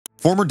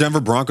Former Denver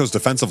Broncos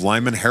defensive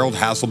lineman Harald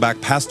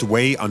Hasselbach passed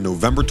away on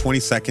November 22,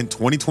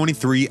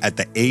 2023 at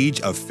the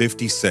age of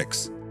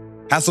 56.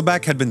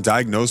 Hasselbach had been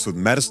diagnosed with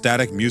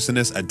metastatic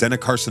mucinous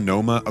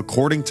adenocarcinoma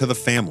according to the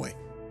family.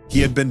 He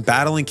had been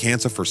battling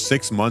cancer for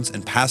 6 months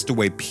and passed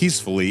away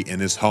peacefully in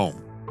his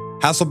home.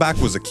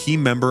 Hasselbach was a key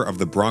member of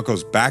the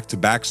Broncos'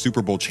 back-to-back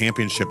Super Bowl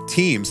championship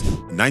teams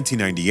in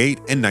 1998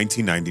 and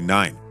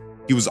 1999.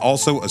 He was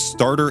also a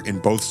starter in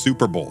both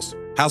Super Bowls.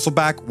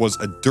 Hasselbach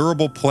was a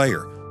durable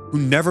player who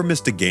never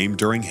missed a game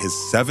during his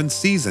 7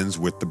 seasons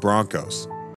with the Broncos.